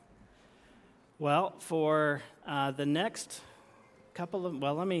Well, for the next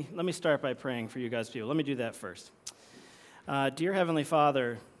let me start by praying for you guys, people. Let me do that first. Dear Heavenly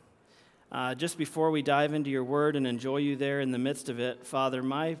Father, just before we dive into your word and enjoy you there in the midst of it, Father,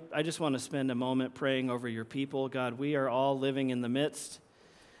 I just want to spend a moment praying over your people. God, we are all living in the midst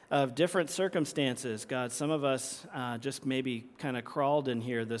of different circumstances. God, some of us just maybe kind of crawled in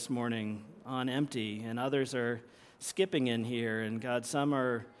here this morning on empty, and others are skipping in here, and God, some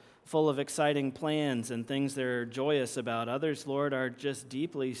are full of exciting plans and things they're joyous about. Others, Lord, are just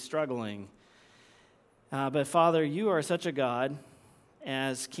deeply struggling. But Father, you are such a God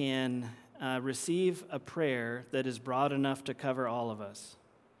as can receive a prayer that is broad enough to cover all of us.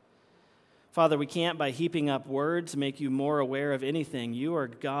 Father, we can't, by heaping up words, make you more aware of anything. You are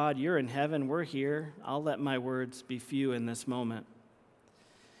God, you're in heaven, we're here. I'll let my words be few in this moment.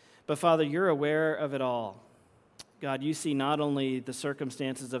 But Father, you're aware of it all. God, you see not only the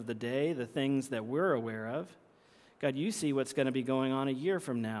circumstances of the day, the things that we're aware of. God, you see what's going to be going on a year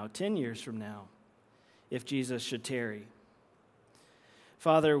from now, 10 years from now, if Jesus should tarry.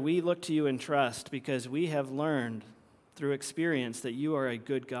 Father, we look to you in trust because we have learned through experience that you are a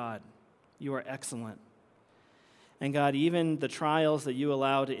good God. You are excellent. And God, even the trials that you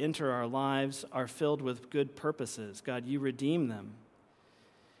allow to enter our lives are filled with good purposes. God, you redeem them.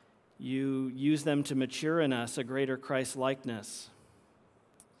 You use them to mature in us a greater Christ-likeness.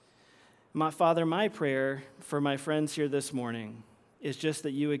 Father, my prayer for my friends here this morning is just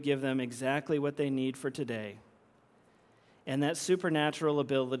that you would give them exactly what they need for today, and that supernatural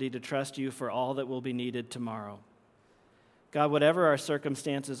ability to trust you for all that will be needed tomorrow. God, whatever our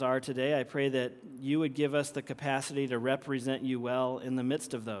circumstances are today, I pray that you would give us the capacity to represent you well in the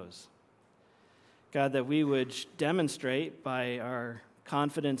midst of those. God, that we would demonstrate by our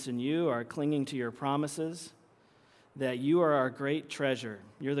confidence in you, our clinging to your promises, that you are our great treasure.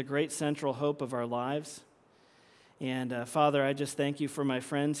 You're the great central hope of our lives. And Father, I just thank you for my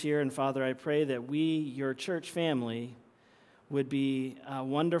friends here. And Father, I pray that we, your church family, would be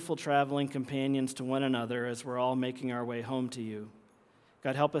wonderful traveling companions to one another as we're all making our way home to you.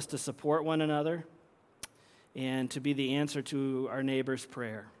 God, help us to support one another and to be the answer to our neighbor's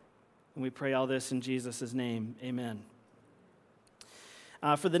prayer. And we pray all this in Jesus' name. Amen.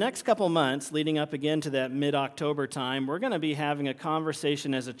 For the next couple months, leading up again to that mid-October time, we're going to be having a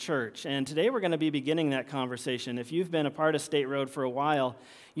conversation as a church. And today we're going to be beginning that conversation. If you've been a part of State Road for a while,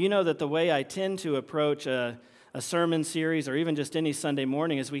 you know that the way I tend to approach a sermon series or even just any Sunday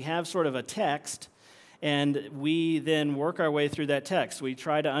morning is we have sort of a text, and we then work our way through that text. We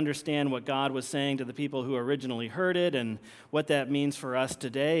try to understand what God was saying to the people who originally heard it and what that means for us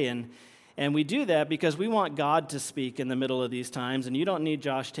today. And we do that because we want God to speak in the middle of these times, and you don't need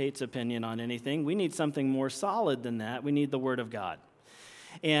Josh Tate's opinion on anything. We need something more solid than that. We need the Word of God.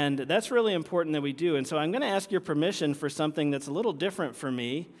 And that's really important that we do. And so I'm going to ask your permission for something that's a little different for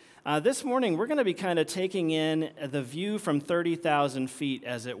me. This morning, we're going to be kind of taking in the view from 30,000 feet,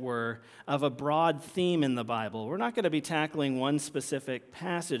 as it were, of a broad theme in the Bible. We're not going to be tackling one specific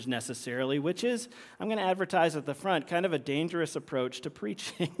passage necessarily, which is, I'm going to advertise at the front, kind of a dangerous approach to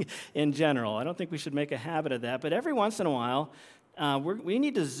preaching in general. I don't think we should make a habit of that, but every once in a while, we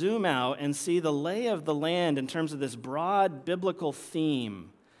need to zoom out and see the lay of the land in terms of this broad biblical theme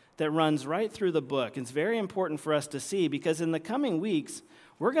that runs right through the book. It's very important for us to see because in the coming weeks,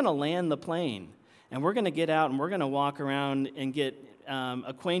 we're going to land the plane, and we're going to get out, and we're going to walk around and get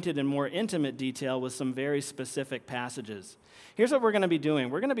acquainted in more intimate detail with some very specific passages. Here's what we're going to be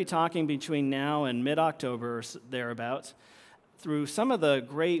doing. We're going to be talking between now and mid-October or thereabouts through some of the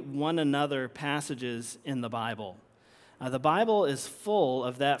great one another passages in the Bible. The Bible is full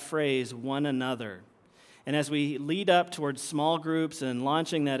of that phrase, one another. And as we lead up towards small groups and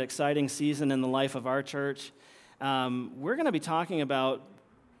launching that exciting season in the life of our church, we're going to be talking about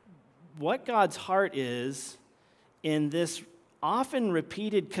what God's heart is in this often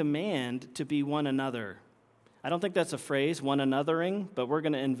repeated command to be one another. I don't think that's a phrase, one anothering, but we're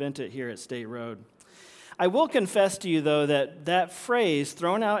going to invent it here at State Road. I will confess to you, though, that phrase,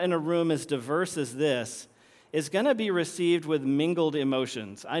 thrown out in a room as diverse as this, is going to be received with mingled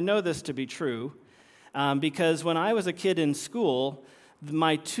emotions. I know this to be true because when I was a kid in school,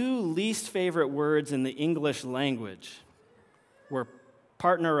 my two least favorite words in the English language were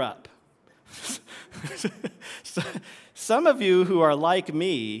partner up. Some of you who are like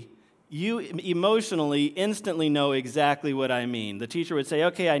me, you emotionally instantly know exactly what I mean. The teacher would say,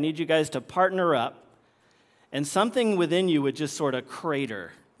 okay, I need you guys to partner up, and something within you would just sort of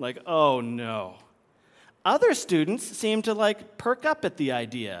crater, like, oh no. Other students seem to perk up at the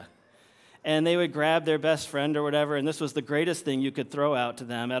idea. and they would grab their best friend or whatever, and this was the greatest thing you could throw out to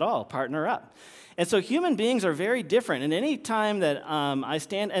them at all, partner up. And so human beings are very different, and any time that I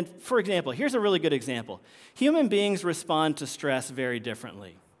stand, and for example, here's a really good example. Human beings respond to stress very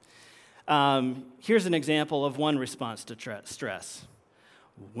differently. Here's an example of one response to stress.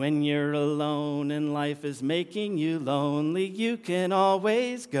 When you're alone and life is making you lonely, you can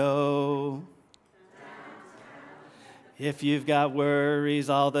always go. If you've got worries,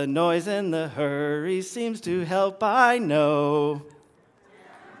 all the noise and the hurry seems to help, I know.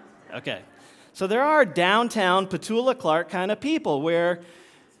 Okay, so there are downtown Petula Clark kind of people where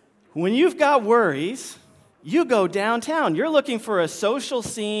when you've got worries, you go downtown. You're looking for a social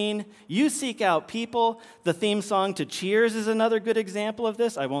scene. You seek out people. The theme song to Cheers is another good example of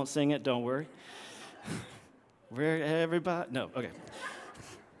this. I won't sing it, don't worry. Where everybody? No, okay.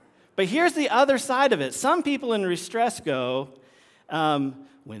 But here's the other side of it. Some people in distress go,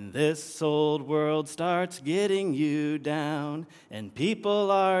 when this old world starts getting you down and people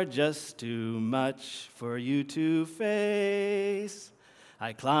are just too much for you to face,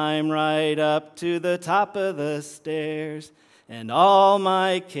 I climb right up to the top of the stairs, and all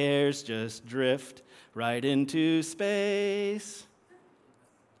my cares just drift right into space.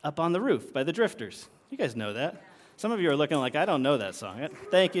 Up on the Roof by the Drifters. You guys know that. Some of you are looking like, I don't know that song.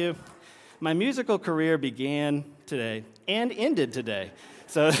 Thank you. My musical career began today and ended today.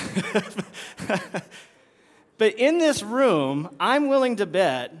 So, but in this room, I'm willing to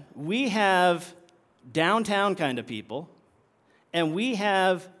bet we have downtown kind of people, and we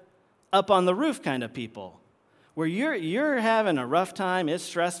have up on the roof kind of people, where you're having a rough time, it's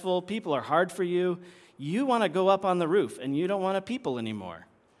stressful, people are hard for you, you want to go up on the roof, and you don't want to people anymore.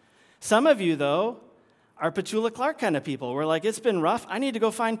 Some of you, though, are Petula Clark kind of people. We're like, it's been rough, I need to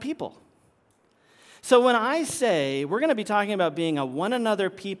go find people. So when I say we're going to be talking about being a one another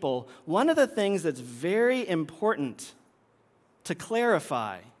people, one of the things that's very important to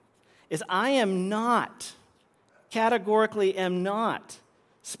clarify is I am not, categorically am not,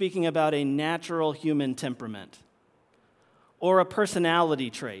 speaking about a natural human temperament or a personality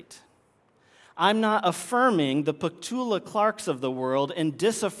trait. I'm not affirming the Petula Clarks of the world and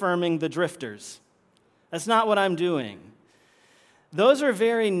disaffirming the drifters. That's not what I'm doing. Those are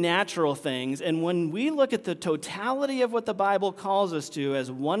very natural things, and when we look at the totality of what the Bible calls us to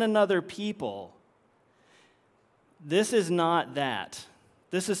as one another people, this is not that.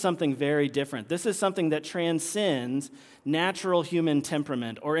 This is something very different. This is something that transcends natural human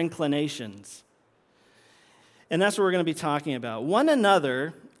temperament or inclinations. And that's what we're going to be talking about. One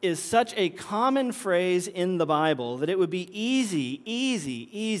another is such a common phrase in the Bible that it would be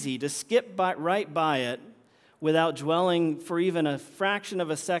easy to skip right by it without dwelling for even a fraction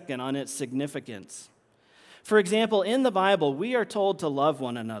of a second on its significance. For example, in the Bible, we are told to love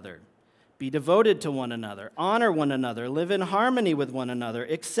one another, be devoted to one another, honor one another, live in harmony with one another,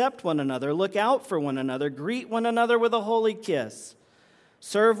 accept one another, look out for one another, greet one another with a holy kiss,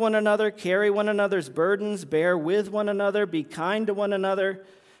 serve one another, carry one another's burdens, bear with one another, be kind to one another,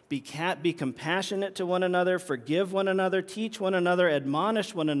 be compassionate to one another, forgive one another, teach one another,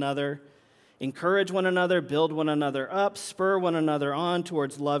 admonish one another, encourage one another, build one another up, spur one another on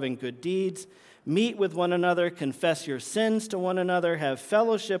towards love and good deeds, meet with one another, confess your sins to one another, have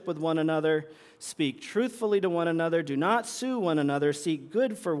fellowship with one another, speak truthfully to one another, do not sue one another, seek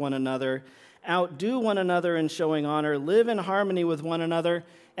good for one another, outdo one another in showing honor, live in harmony with one another,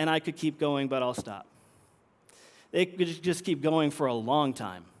 and I could keep going, but I'll stop. They could just keep going for a long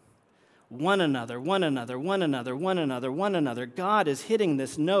time. One another, one another, one another, one another, one another. God is hitting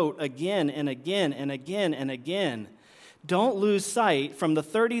this note again and again and again and again. Don't lose sight from the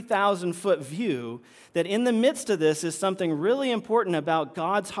 30,000-foot view that in the midst of this is something really important about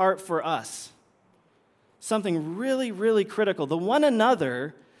God's heart for us. Something really, really critical. The one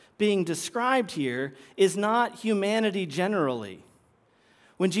another being described here is not humanity generally.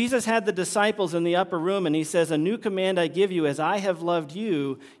 When Jesus had the disciples in the upper room and he says, "A new command I give you, as I have loved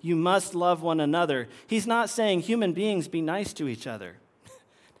you, you must love one another," he's not saying human beings be nice to each other.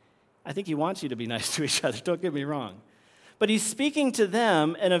 I think he wants you to be nice to each other, don't get me wrong. But he's speaking to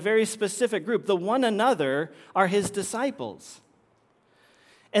them in a very specific group. The one another are his disciples.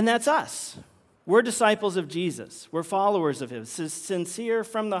 And that's us. We're disciples of Jesus. We're followers of him, sincere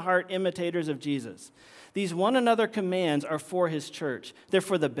from the heart imitators of Jesus. These one another commands are for his church. They're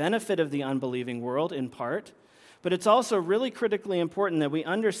for the benefit of the unbelieving world in part, but it's also really critically important that we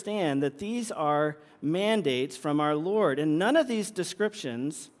understand that these are mandates from our Lord. And none of these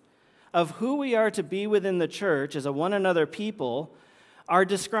descriptions of who we are to be within the church as a one another people are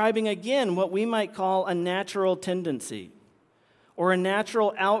describing, again, what we might call a natural tendency or a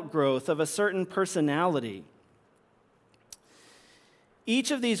natural outgrowth of a certain personality. Each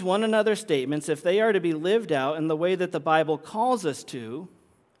of these one another statements, if they are to be lived out in the way that the Bible calls us to,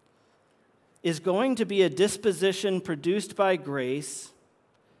 is going to be a disposition produced by grace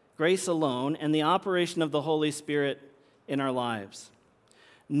alone, and the operation of the Holy Spirit in our lives.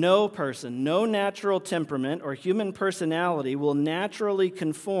 No person, no natural temperament or human personality will naturally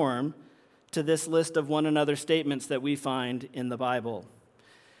conform to this list of one another statements that we find in the Bible.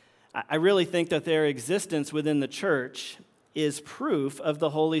 I really think that their existence within the church is proof of the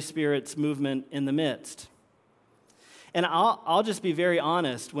Holy Spirit's movement in the midst. And I'll just be very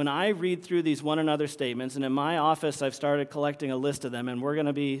honest. When I read through these one another statements, and in my office I've started collecting a list of them, and we're going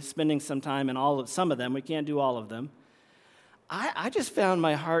to be spending some time in some of them. We can't do all of them. I just found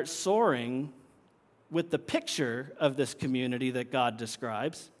my heart soaring with the picture of this community that God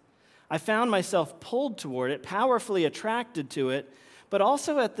describes. I found myself pulled toward it, powerfully attracted to it, but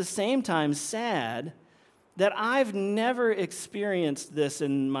also at the same time sad that I've never experienced this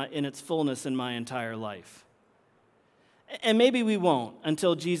in its fullness in my entire life. And maybe we won't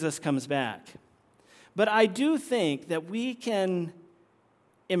until Jesus comes back. But I do think that we can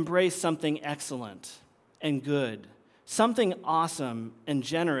embrace something excellent and good, something awesome and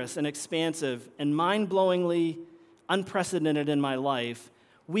generous and expansive and mind-blowingly unprecedented in my life,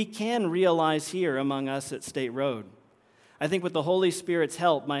 we can realize here among us at State Road. I think with the Holy Spirit's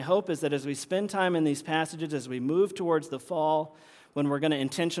help, my hope is that as we spend time in these passages, as we move towards the fall, when we're going to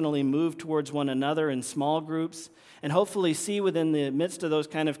intentionally move towards one another in small groups, and hopefully see within the midst of those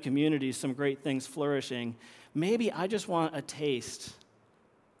kind of communities some great things flourishing, maybe I just want a taste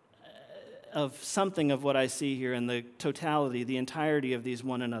of something of what I see here in the totality, the entirety of these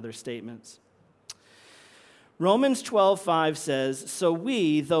one another statements. Romans 12:5 says, "So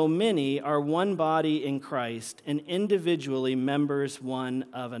we, though many, are one body in Christ, and individually members one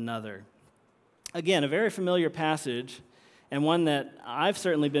of another." Again, a very familiar passage, and one that I've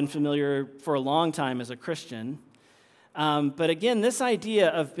certainly been familiar for a long time as a Christian. But again, this idea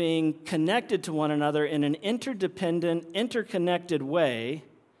of being connected to one another in an interdependent, interconnected way,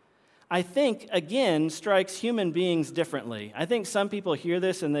 I think, again, strikes human beings differently. I think some people hear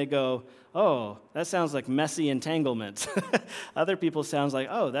this and they go, "Oh, that sounds like messy entanglements." Other people sounds like,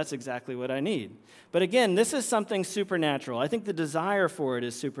 "Oh, that's exactly what I need." But again, this is something supernatural. I think the desire for it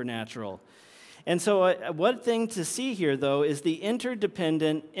is supernatural. And so one thing to see here, though, is the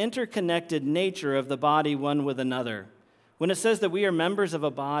interdependent, interconnected nature of the body one with another. When it says that we are members of a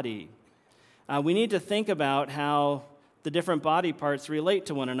body, we need to think about how the different body parts relate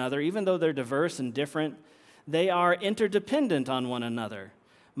to one another. Even though they're diverse and different, they are interdependent on one another.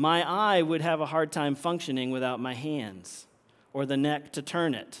 My eye would have a hard time functioning without my hands or the neck to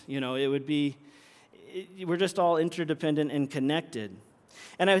turn it. We're just all interdependent and connected.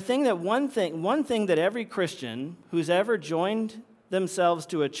 And I think that one thing that every Christian who's ever joined themselves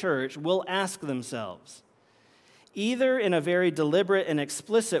to a church will ask themselves, either in a very deliberate and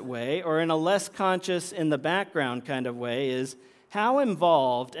explicit way or in a less conscious, in the background kind of way, is how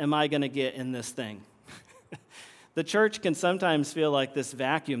involved am I going to get in this thing? The church can sometimes feel like this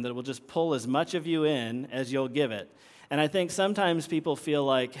vacuum that will just pull as much of you in as you'll give it. And I think sometimes people feel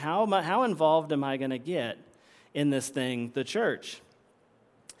like, how involved am I going to get in this thing, the church?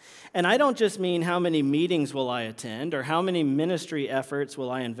 And I don't just mean how many meetings will I attend or how many ministry efforts will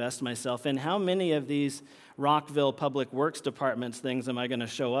I invest myself in, how many of these Rockville Public Works Departments things am I going to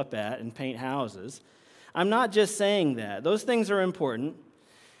show up at and paint houses. I'm not just saying that. Those things are important.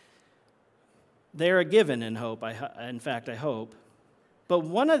 They're a given in hope. In fact, I hope. But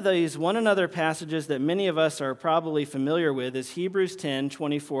one of these one another passages that many of us are probably familiar with is Hebrews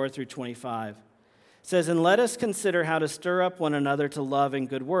 10:24 through 25. It says, "And let us consider how to stir up one another to love and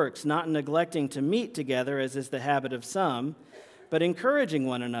good works, not neglecting to meet together, as is the habit of some, but encouraging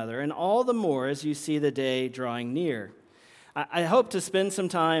one another, and all the more as you see the day drawing near." I hope to spend some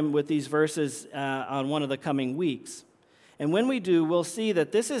time with these verses on one of the coming weeks. And when we do, we'll see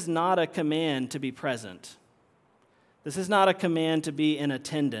that this is not a command to be present. This is not a command to be in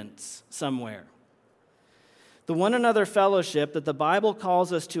attendance somewhere. The one another fellowship that the Bible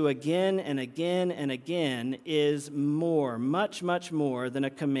calls us to again and again and again is more, much, much more than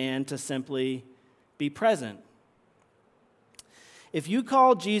a command to simply be present. If you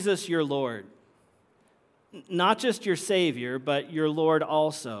call Jesus your Lord, not just your Savior, but your Lord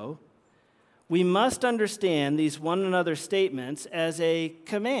also, we must understand these one another statements as a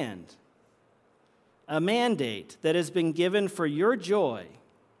command, a mandate that has been given for your joy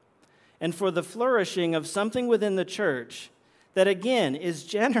and for the flourishing of something within the church that, again, is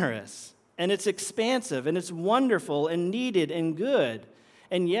generous and it's expansive, and it's wonderful and needed and good.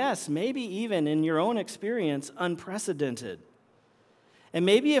 And yes, maybe even in your own experience, unprecedented. And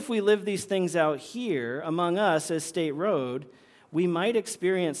maybe if we live these things out here among us as State Road, we might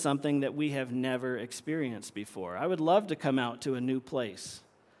experience something that we have never experienced before. I would love to come out to a new place,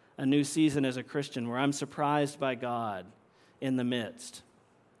 a new season as a Christian where I'm surprised by God in the midst,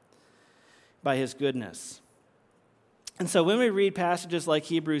 by his goodness. And so when we read passages like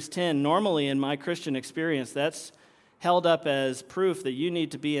Hebrews 10, normally in my Christian experience, that's held up as proof that you need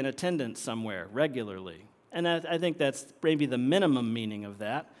to be in attendance somewhere regularly. And I think that's maybe the minimum meaning of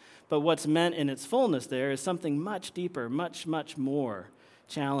that. But what's meant in its fullness there is something much deeper, much, much more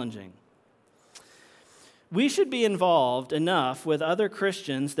challenging. We should be involved enough with other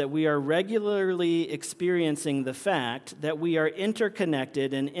Christians that we are regularly experiencing the fact that we are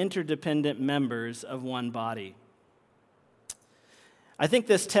interconnected and interdependent members of one body. I think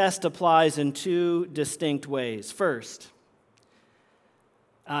this test applies in two distinct ways. First,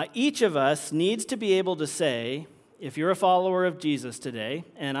 each of us needs to be able to say, if you're a follower of Jesus today,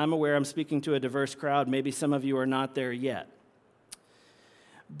 and I'm aware I'm speaking to a diverse crowd, maybe some of you are not there yet.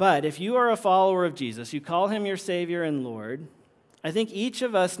 But if you are a follower of Jesus, you call him your Savior and Lord, I think each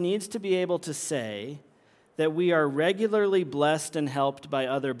of us needs to be able to say that we are regularly blessed and helped by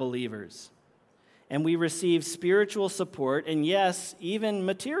other believers. And we receive spiritual support, and yes, even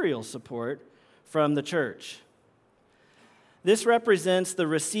material support from the church. This represents the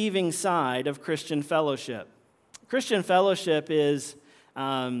receiving side of Christian fellowship. Christian fellowship is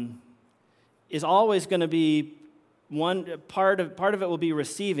always going to be one part of it will be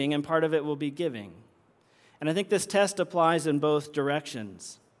receiving, and part of it will be giving. And I think this test applies in both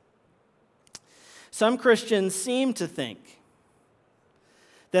directions. Some Christians seem to think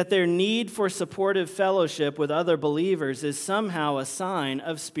that their need for supportive fellowship with other believers is somehow a sign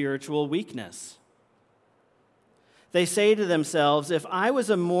of spiritual weakness. They say to themselves, if I was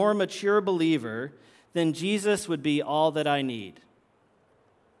a more mature believer, then Jesus would be all that I need.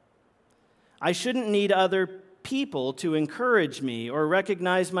 I shouldn't need other people to encourage me or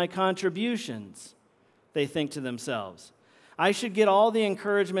recognize my contributions, they think to themselves. I should get all the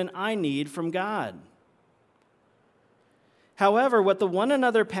encouragement I need from God. However, what the one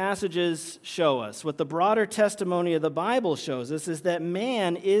another passages show us, what the broader testimony of the Bible shows us, is that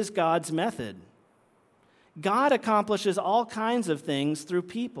man is God's method. God accomplishes all kinds of things through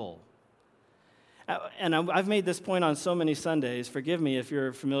people. And I've made this point on so many Sundays. Forgive me if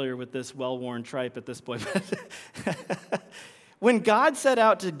you're familiar with this well-worn tripe at this point. When God set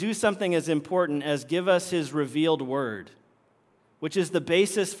out to do something as important as give us his revealed word, which is the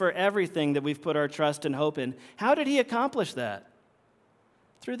basis for everything that we've put our trust and hope in, how did he accomplish that?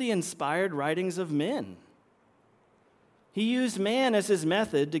 Through the inspired writings of men. He used man as his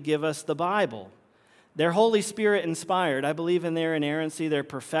method to give us the Bible. They're Holy Spirit inspired. I believe in their inerrancy, their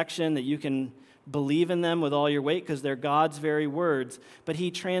perfection, that you can believe in them with all your weight because they're God's very words. But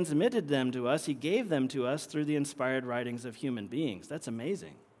he transmitted them to us. He gave them to us through the inspired writings of human beings. That's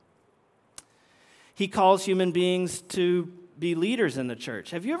amazing. He calls human beings to be leaders in the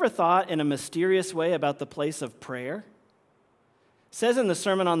church. Have you ever thought in a mysterious way about the place of prayer? It says in the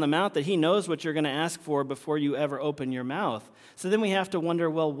Sermon on the Mount that he knows what you're going to ask for before you ever open your mouth. So then we have to wonder,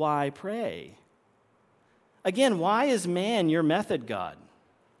 well, why pray? Again, why is man your method, God?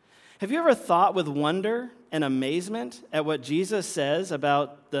 Have you ever thought with wonder and amazement at what Jesus says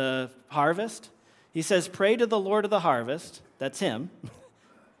about the harvest? He says, pray to the Lord of the harvest, that's him,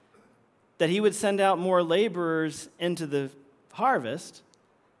 that he would send out more laborers into the harvest.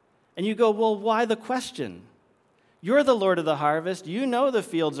 And you go, well, why the question? You're the Lord of the harvest. You know the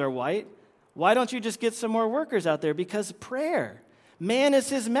fields are white. Why don't you just get some more workers out there? Because prayer. Man is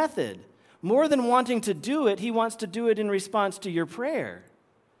his method. More than wanting to do it, he wants to do it in response to your prayer.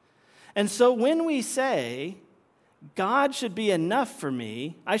 And so when we say, God should be enough for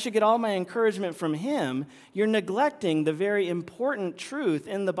me, I should get all my encouragement from him, you're neglecting the very important truth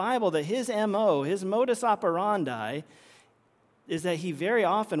in the Bible that his MO, his modus operandi, is that he very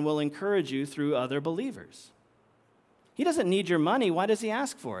often will encourage you through other believers. He doesn't need your money. Why does he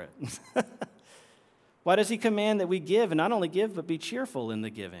ask for it? Why does he command that we give, and not only give, but be cheerful in the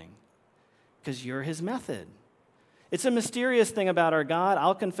giving? Because you're his method. It's a mysterious thing about our God.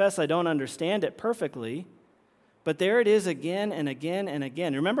 I'll confess I don't understand it perfectly, but there it is again and again and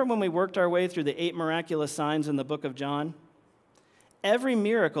again. Remember when we worked our way through the 8 miraculous signs in the book of John? Every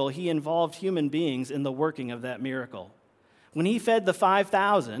miracle, he involved human beings in the working of that miracle. When he fed the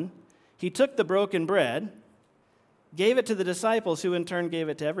 5,000, he took the broken bread, gave it to the disciples, who in turn gave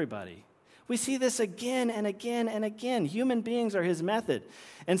it to everybody. We see this again and again and again. Human beings are his method.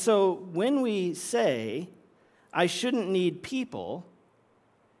 And so when we say, I shouldn't need people,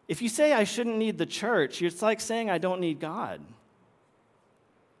 if you say I shouldn't need the church, it's like saying I don't need God.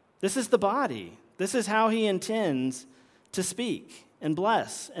 This is the body. This is how he intends to speak and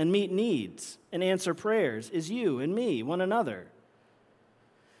bless and meet needs and answer prayers, is you and me, one another.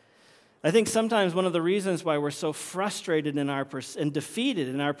 I think sometimes one of the reasons why we're so frustrated and defeated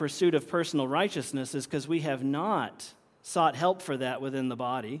in our pursuit of personal righteousness is because we have not sought help for that within the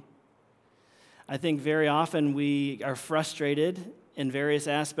body. I think very often we are frustrated in various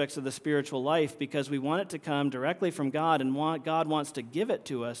aspects of the spiritual life because we want it to come directly from God and God wants to give it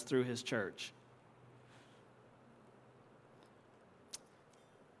to us through his church.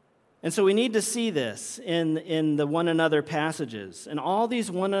 And so we need to see this in the one another passages. In all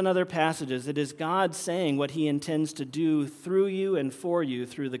these one another passages, it is God saying what he intends to do through you and for you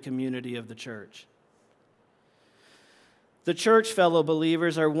through the community of the church. The church, fellow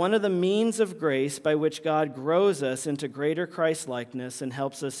believers, are one of the means of grace by which God grows us into greater Christ-likeness and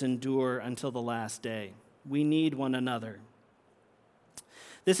helps us endure until the last day. We need one another.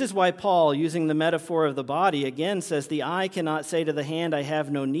 This is why Paul, using the metaphor of the body, again says, the eye cannot say to the hand, I have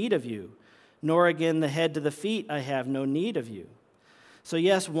no need of you, nor again the head to the feet, I have no need of you. So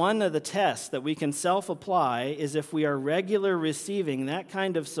yes, one of the tests that we can self-apply is if we are regular receiving that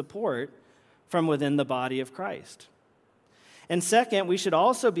kind of support from within the body of Christ. And second, we should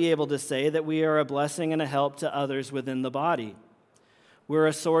also be able to say that we are a blessing and a help to others within the body. We're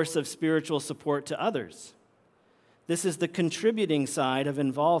a source of spiritual support to others. This is the contributing side of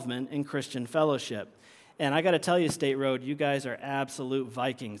involvement in Christian fellowship. And I got to tell you, State Road, you guys are absolute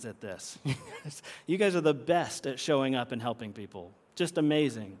Vikings at this. You guys are the best at showing up and helping people. Just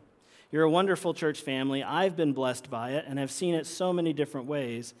amazing. You're a wonderful church family. I've been blessed by it and have seen it so many different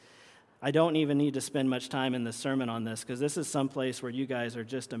ways. I don't even need to spend much time in the sermon on this because this is someplace where you guys are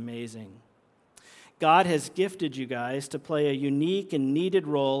just amazing. God has gifted you guys to play a unique and needed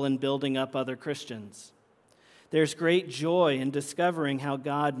role in building up other Christians. There's great joy in discovering how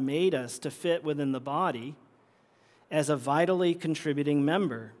God made us to fit within the body as a vitally contributing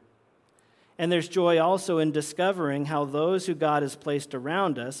member. And there's joy also in discovering how those who God has placed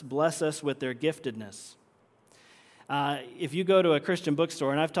around us bless us with their giftedness. If you go to a Christian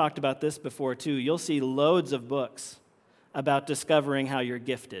bookstore, and I've talked about this before too, you'll see loads of books about discovering how you're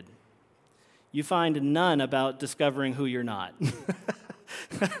gifted. You find none about discovering who you're not.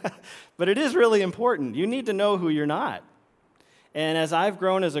 But it is really important. You need to know who you're not. And as I've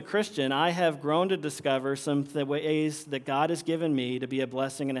grown as a Christian, I have grown to discover some ways that God has given me to be a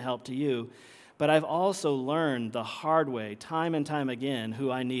blessing and a help to you. But I've also learned the hard way, time and time again, who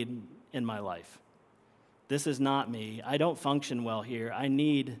I need in my life. This is not me. I don't function well here. I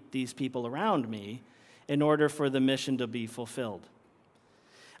need these people around me in order for the mission to be fulfilled.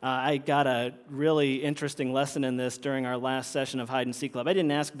 I got a really interesting lesson in this during our last session of Hide and Seek Club. I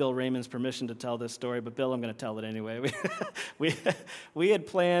didn't ask Bill Raymond's permission to tell this story, but Bill, I'm going to tell it anyway. We had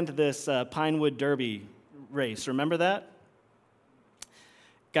planned this Pinewood Derby race. Remember that?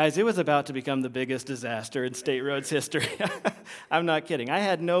 Guys, it was about to become the biggest disaster in State Road's history. I'm not kidding. I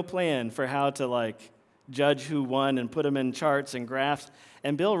had no plan for how to judge who won and put them in charts and graphs.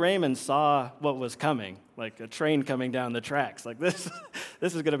 And Bill Raymond saw what was coming, like a train coming down the tracks. This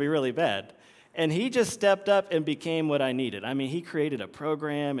is going to be really bad. And he just stepped up and became what I needed. I mean, he created a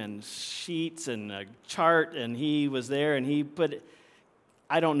program and sheets and a chart, and he was there, and he put,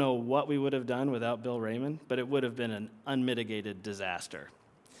 I don't know what we would have done without Bill Raymond, but it would have been an unmitigated disaster.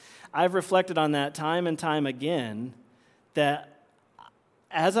 I've reflected on that time and time again, that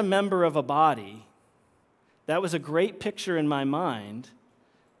as a member of a body, that was a great picture in my mind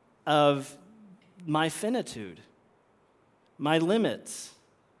of my finitude, my limits,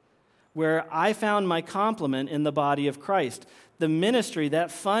 where I found my complement in the body of Christ. The ministry,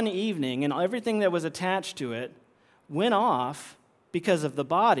 that fun evening, and everything that was attached to it went off because of the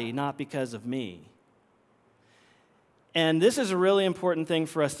body, not because of me. And this is a really important thing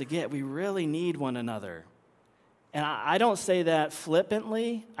for us to get. We really need one another. And I don't say that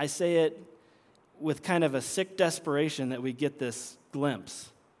flippantly. I say it with kind of a sick desperation that we get this glimpse.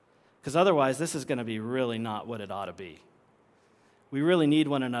 Because otherwise, this is going to be really not what it ought to be. We really need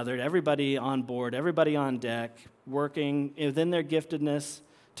one another, everybody on board, everybody on deck, working within their giftedness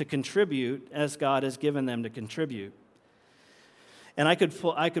to contribute as God has given them to contribute. And I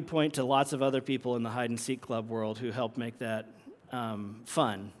could point to lots of other people in the Hide and Seek Club world who help make that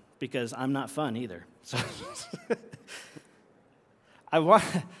fun, because I'm not fun either. So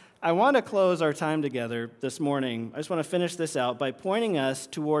I want to close our time together this morning. I just want to finish this out by pointing us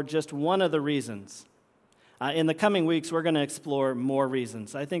toward just one of the reasons. In the coming weeks, we're going to explore more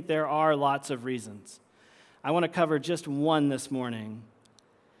reasons. I think there are lots of reasons. I want to cover just one this morning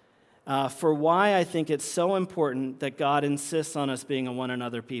for why I think it's so important that God insists on us being a one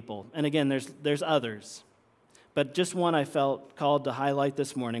another people. And again, there's others. But just one I felt called to highlight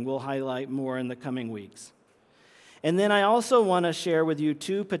this morning. We'll highlight more in the coming weeks. And then I also want to share with you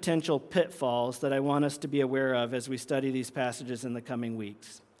two potential pitfalls that I want us to be aware of as we study these passages in the coming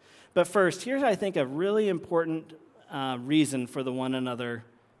weeks. But first, here's, I think, a really important reason for the one another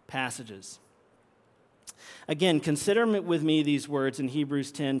passages. Again, consider with me these words in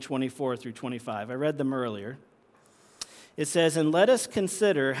Hebrews 10:24 through 25. I read them earlier. It says, "And let us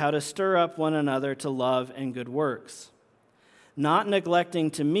consider how to stir up one another to love and good works, not neglecting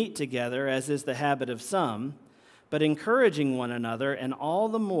to meet together, as is the habit of some, but encouraging one another, and all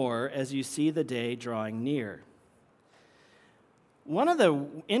the more as you see the day drawing near." One of the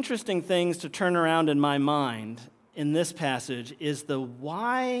interesting things to turn around in my mind in this passage is the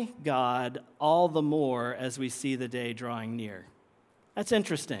why God all the more as we see the day drawing near. That's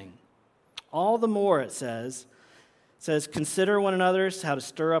interesting. All the more, it says, consider one another, how to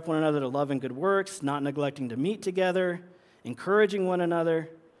stir up one another to love and good works, not neglecting to meet together, encouraging one another.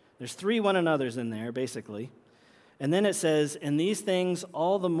 There's 3 one another's in there, basically. And then it says, and these things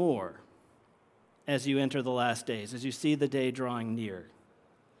all the more as you enter the last days, as you see the day drawing near.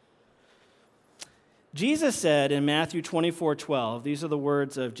 Jesus said in Matthew 24:12, these are the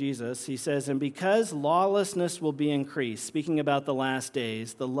words of Jesus, he says, "And because lawlessness will be increased," speaking about the last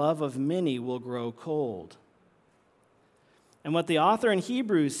days, "the love of many will grow cold." And what the author in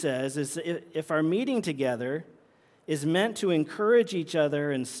Hebrews says is if our meeting together is meant to encourage each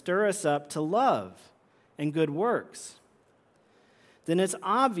other and stir us up to love and good works, then it's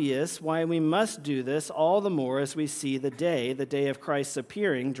obvious why we must do this all the more as we see the day of Christ's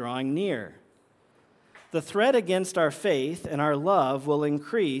appearing, drawing near. The threat against our faith and our love will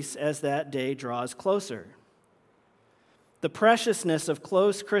increase as that day draws closer. The preciousness of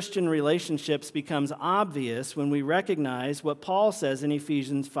close Christian relationships becomes obvious when we recognize what Paul says in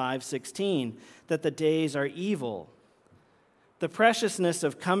Ephesians 5:16, that the days are evil. The preciousness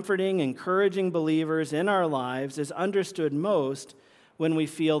of comforting, encouraging believers in our lives is understood most when we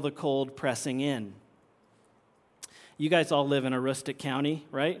feel the cold pressing in. You guys all live in Aroostook County,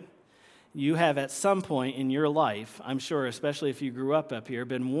 right? You have at some point in your life, I'm sure, especially if you grew up here,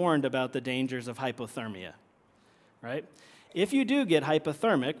 been warned about the dangers of hypothermia, right? If you do get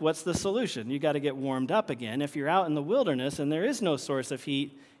hypothermic, what's the solution? You got to get warmed up again. If you're out in the wilderness and there is no source of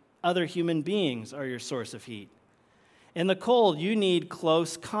heat, other human beings are your source of heat. In the cold, you need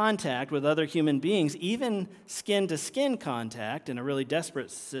close contact with other human beings, even skin-to-skin contact in a really desperate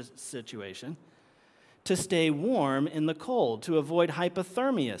situation, to stay warm in the cold, to avoid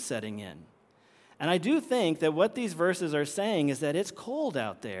hypothermia setting in. And I do think that what these verses are saying is that it's cold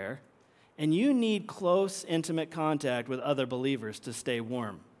out there, and you need close, intimate contact with other believers to stay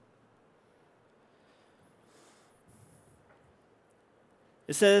warm.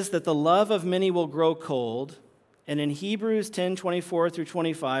 It says that the love of many will grow cold. And in Hebrews 10:24 through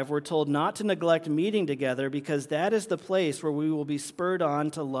 25, we're told not to neglect meeting together because that is the place where we will be spurred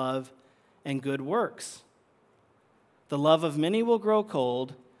on to love and good works. The love of many will grow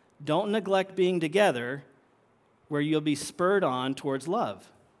cold. Don't neglect being together where you'll be spurred on towards love.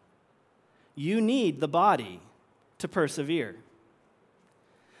 You need the body to persevere.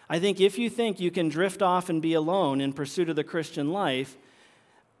 I think if you think you can drift off and be alone in pursuit of the Christian life,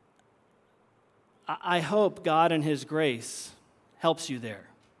 I hope God in His grace helps you there.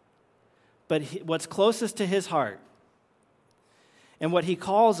 But what's closest to His heart and what He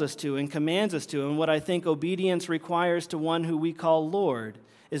calls us to and commands us to, and what I think obedience requires to one who we call Lord,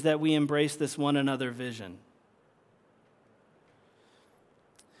 is that we embrace this one another vision.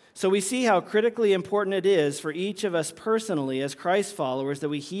 So we see how critically important it is for each of us personally as Christ followers that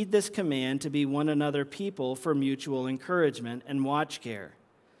we heed this command to be one another people for mutual encouragement and watch care.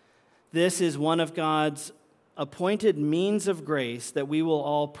 This is one of God's appointed means of grace that we will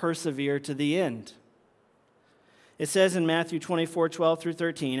all persevere to the end. It says in Matthew 24:12 through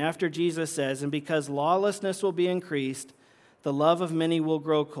 13, after Jesus says, "And because lawlessness will be increased, the love of many will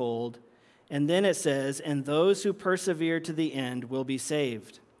grow cold." And then it says, "And those who persevere to the end will be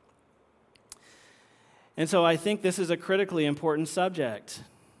saved." And so I think this is a critically important subject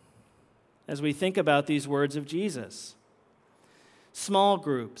as we think about these words of Jesus. Small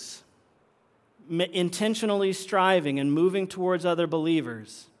groups, intentionally striving and moving towards other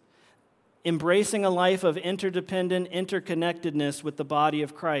believers. embracing a life of interdependent interconnectedness with the body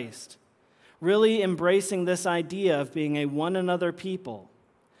of Christ, really embracing this idea of being a one another people.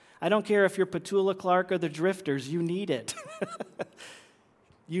 I don't care if you're Petula Clark or the Drifters, you need it.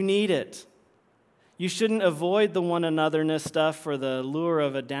 You need it. You shouldn't avoid the one anotherness stuff for the lure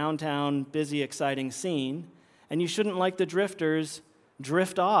of a downtown, busy, exciting scene, and you shouldn't, like the Drifters,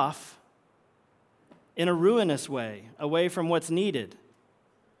 drift off in a ruinous way, away from what's needed.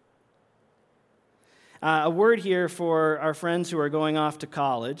 A word here for our friends who are going off to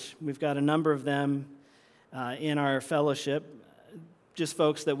college. We've got a number of them in our fellowship, just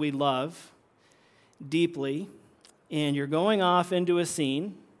folks that we love deeply. And you're going off into a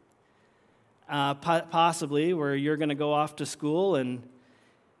scene, possibly where you're going to go off to school, and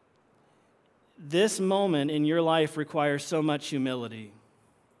this moment in your life requires so much humility.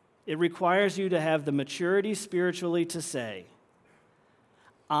 It requires you to have the maturity spiritually to say,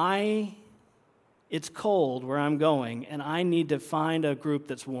 it's cold where I'm going, and I need to find a group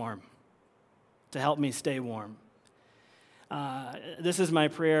that's warm to help me stay warm. This is my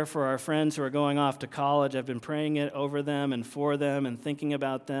prayer for our friends who are going off to college. I've been praying it over them and for them and thinking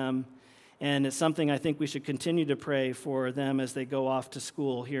about them, and it's something I think we should continue to pray for them as they go off to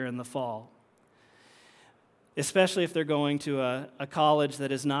school here in the fall, especially if they're going to a college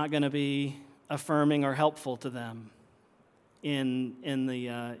that is not going to be affirming or helpful to them in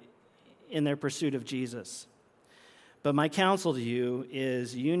their pursuit of Jesus. But my counsel to you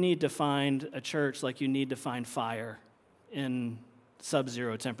is you need to find a church like you need to find fire in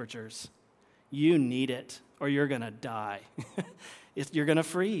sub-zero temperatures. You need it, or you're going to die. You're going to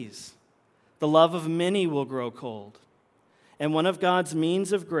freeze. The love of many will grow cold. And one of God's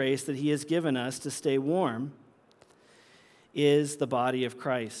means of grace that he has given us to stay warm is the body of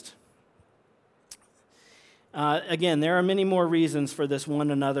Christ. Again, there are many more reasons for this one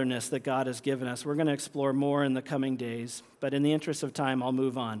anotherness that God has given us. We're going to explore more in the coming days, but in the interest of time, I'll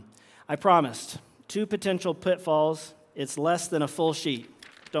move on. I promised 2 potential pitfalls. It's less than a full sheet.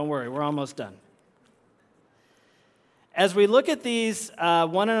 Don't worry, we're almost done. As we look at these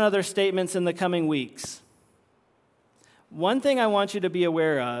one another statements in the coming weeks, one thing I want you to be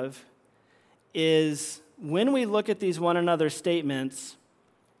aware of is when we look at these one another statements,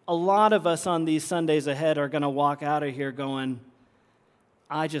 a lot of us on these Sundays ahead are going to walk out of here going,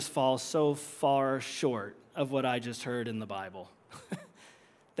 I just fall so far short of what I just heard in the Bible.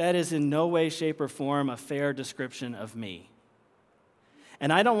 That is in no way, shape, or form a fair description of me.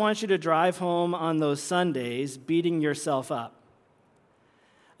 And I don't want you to drive home on those Sundays beating yourself up.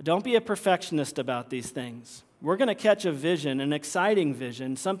 Don't be a perfectionist about these things. We're going to catch a vision, an exciting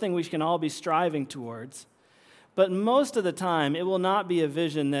vision, something we can all be striving towards. But most of the time, it will not be a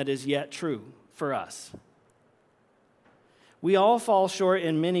vision that is yet true for us. We all fall short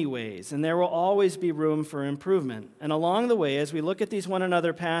in many ways, and there will always be room for improvement. And along the way, as we look at these one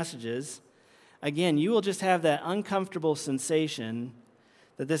another passages, again, you will just have that uncomfortable sensation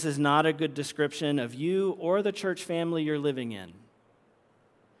that this is not a good description of you or the church family you're living in.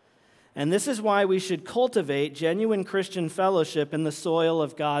 And this is why we should cultivate genuine Christian fellowship in the soil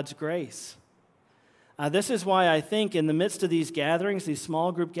of God's grace. This is why I think in the midst of these gatherings, these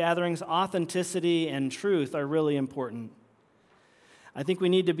small group gatherings, authenticity and truth are really important. I think we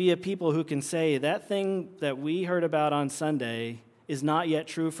need to be a people who can say, that thing that we heard about on Sunday is not yet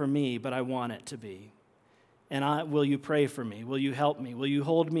true for me, but I want it to be. And will you pray for me? Will you help me? Will you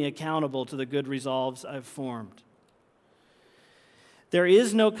hold me accountable to the good resolves I've formed? There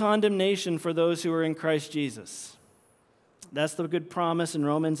is no condemnation for those who are in Christ Jesus. That's the good promise in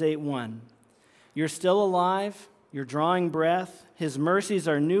Romans 8:1. You're still alive, you're drawing breath, his mercies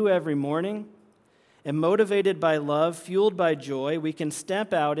are new every morning, and motivated by love, fueled by joy, we can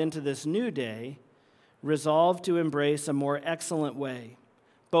step out into this new day, resolved to embrace a more excellent way,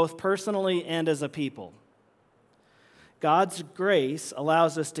 both personally and as a people. God's grace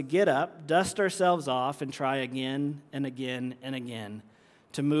allows us to get up, dust ourselves off, and try again and again and again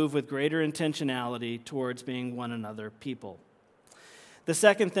to move with greater intentionality towards being one another people. The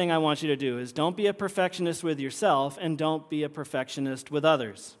second thing I want you to do is don't be a perfectionist with yourself and don't be a perfectionist with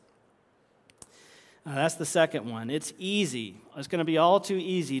others. That's the second one. It's easy. It's going to be all too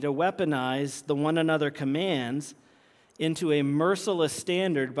easy to weaponize the one another commands into a merciless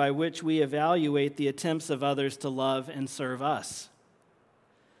standard by which we evaluate the attempts of others to love and serve us.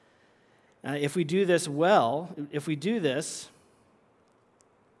 If we do this well, if we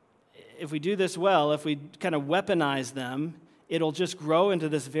kind of weaponize them, it'll just grow into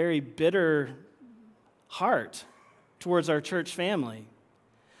this very bitter heart towards our church family.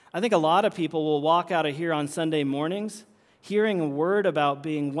 I think a lot of people will walk out of here on Sunday mornings hearing a word about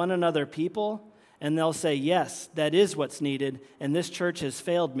being one another people, and they'll say, yes, that is what's needed, and this church has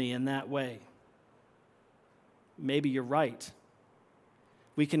failed me in that way. Maybe you're right.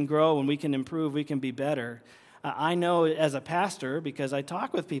 We can grow and we can improve, we can be better. I know as a pastor, because I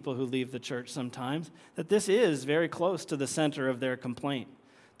talk with people who leave the church sometimes, that this is very close to the center of their complaint.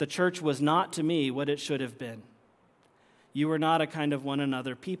 The church was not to me what it should have been. You were not a kind of one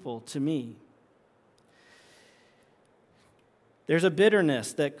another people to me. There's a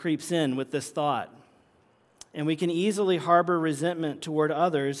bitterness that creeps in with this thought, and we can easily harbor resentment toward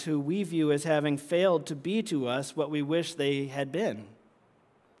others who we view as having failed to be to us what we wish they had been.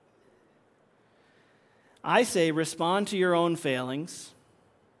 I say respond to your own failings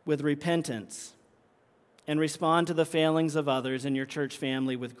with repentance and respond to the failings of others in your church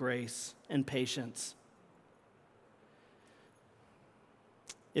family with grace and patience.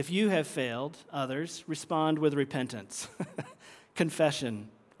 If you have failed others, respond with repentance, confession,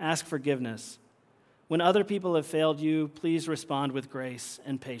 ask forgiveness. When other people have failed you, please respond with grace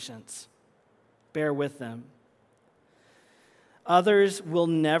and patience. Bear with them. Others will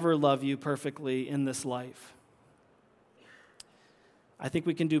never love you perfectly in this life. I think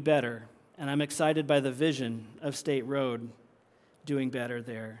we can do better, and I'm excited by the vision of State Road doing better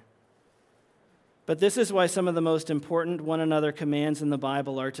there. But this is why some of the most important one another commands in the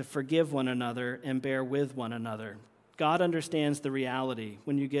Bible are to forgive one another and bear with one another. God understands the reality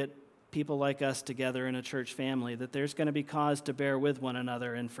when you get people like us together in a church family that there's going to be cause to bear with one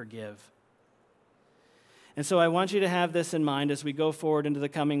another and forgive. And so I want you to have this in mind as we go forward into the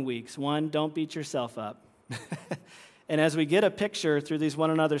coming weeks. One, don't beat yourself up. And as we get a picture through these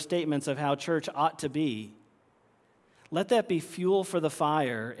one another statements of how church ought to be, let that be fuel for the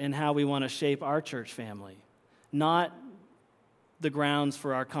fire in how we want to shape our church family, not the grounds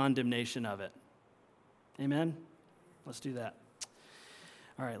for our condemnation of it. Amen? Let's do that.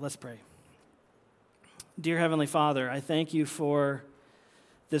 All right, let's pray. Dear Heavenly Father, I thank you for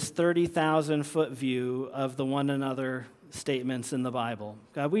this 30,000-foot view of the one another statements in the Bible.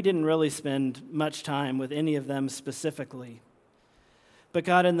 God, we didn't really spend much time with any of them specifically. But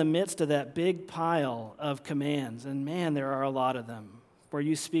God, in the midst of that big pile of commands, and man, there are a lot of them, where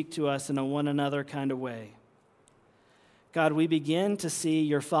you speak to us in a one another kind of way. God, we begin to see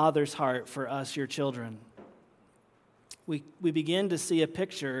your Father's heart for us, your children. We begin to see a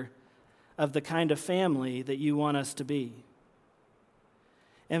picture of the kind of family that you want us to be.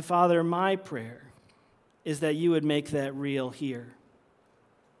 And Father, my prayer is that you would make that real here.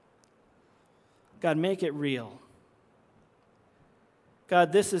 God, make it real.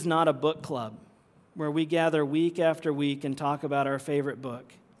 God, this is not a book club where we gather week after week and talk about our favorite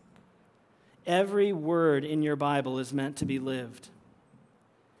book. Every word in your Bible is meant to be lived.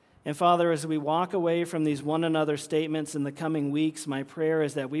 And Father, as we walk away from these one another statements in the coming weeks, my prayer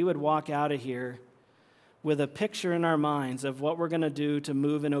is that we would walk out of here with a picture in our minds of what we're going to do to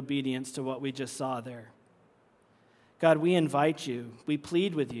move in obedience to what we just saw there. God, we invite you, we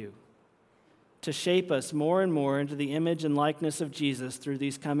plead with you to shape us more and more into the image and likeness of Jesus through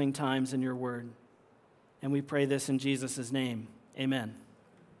these coming times in your word. And we pray this in Jesus' name. Amen.